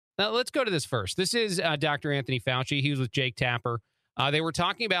Now, let's go to this first. This is Dr. Anthony Fauci. He was with Jake Tapper. They were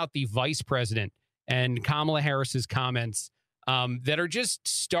talking about the vice president and Kamala Harris's comments that are just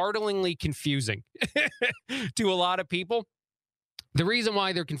startlingly confusing to a lot of people. The reason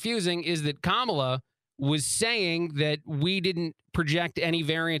why they're confusing is that Kamala was saying that we didn't project any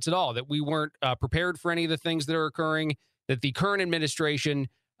variants at all, that we weren't prepared for any of the things that are occurring, that the current administration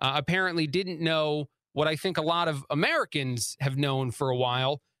apparently didn't know what I think a lot of Americans have known for a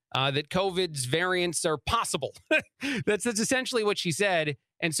while, that COVID's variants are possible. That's essentially what she said.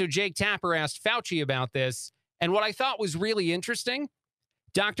 And so Jake Tapper asked Fauci about this. And what I thought was really interesting,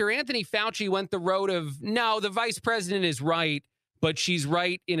 Dr. Anthony Fauci went the road of, no, the vice president is right, but she's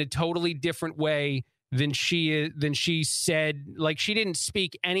right in a totally different way than she said. Like, she didn't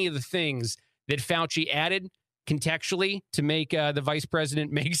speak any of the things that Fauci added contextually to make the vice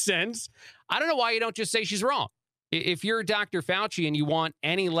president make sense. I don't know why you don't just say she's wrong. If you're Dr. Fauci and you want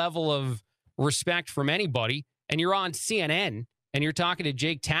any level of respect from anybody, and you're on CNN and you're talking to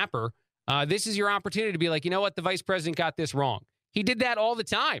Jake Tapper, this is your opportunity to be like, you know what, the vice president got this wrong. He did that all the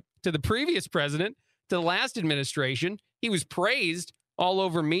time to the previous president, to the last administration. He was praised all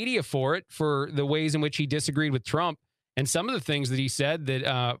over media for it, for the ways in which he disagreed with Trump. And some of the things that he said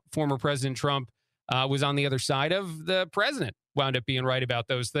that former President Trump was on the other side of, the president wound up being right about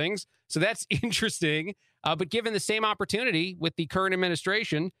those things. So that's interesting. But given the same opportunity with the current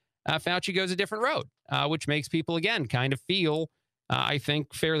administration, Fauci goes a different road, which makes people, again, kind of feel, I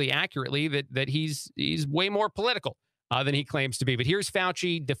think, fairly accurately that he's way more political than he claims to be. But here's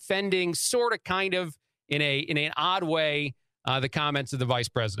Fauci defending, sort of, kind of, in an odd way, the comments of the vice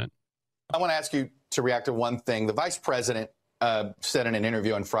president. I want to ask you to react to one thing. The vice president said in an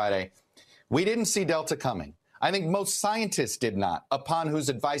interview on Friday, we didn't see Delta coming. I think most scientists did not, upon whose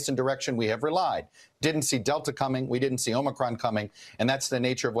advice and direction we have relied. Didn't see Delta coming. We didn't see Omicron coming. And that's the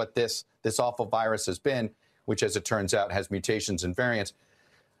nature of what this awful virus has been, which, as it turns out, has mutations and variants.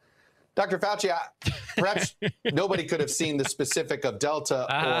 Dr. Fauci, perhaps nobody could have seen the specific of Delta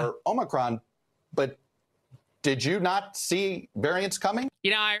or Omicron, but did you not see variants coming?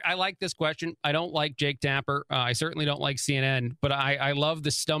 You know, I like this question. I don't like Jake Tapper. I certainly don't like CNN, but I love the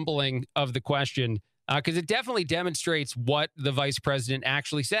stumbling of the question because it definitely demonstrates what the vice president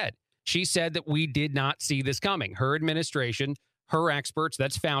actually said. She said that we did not see this coming. Her administration, her experts,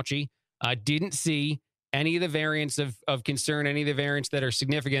 that's Fauci, didn't see any of the variants of concern, any of the variants that are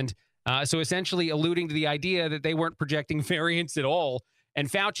significant. So essentially alluding to the idea that they weren't projecting variants at all. And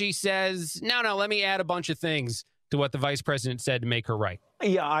Fauci says, no, let me add a bunch of things to what the vice president said to make her right.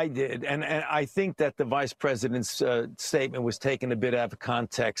 Yeah, I did. And I think that the vice president's statement was taken a bit out of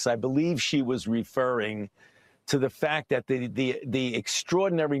context. I believe she was referring to the fact that the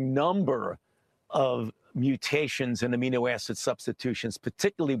extraordinary number of mutations and amino acid substitutions,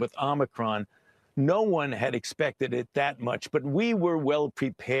 particularly with Omicron, no one had expected it that much. But we were well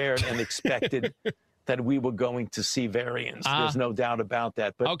prepared and expected that we were going to see variants. There's no doubt about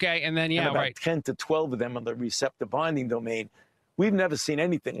that. But okay, and then, about 10 to 12 of them on the receptor binding domain. We've never seen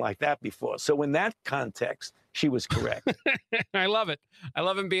anything like that before. So in that context, she was correct. I love it. I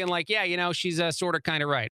love him being like, yeah, she's sort of kind of right.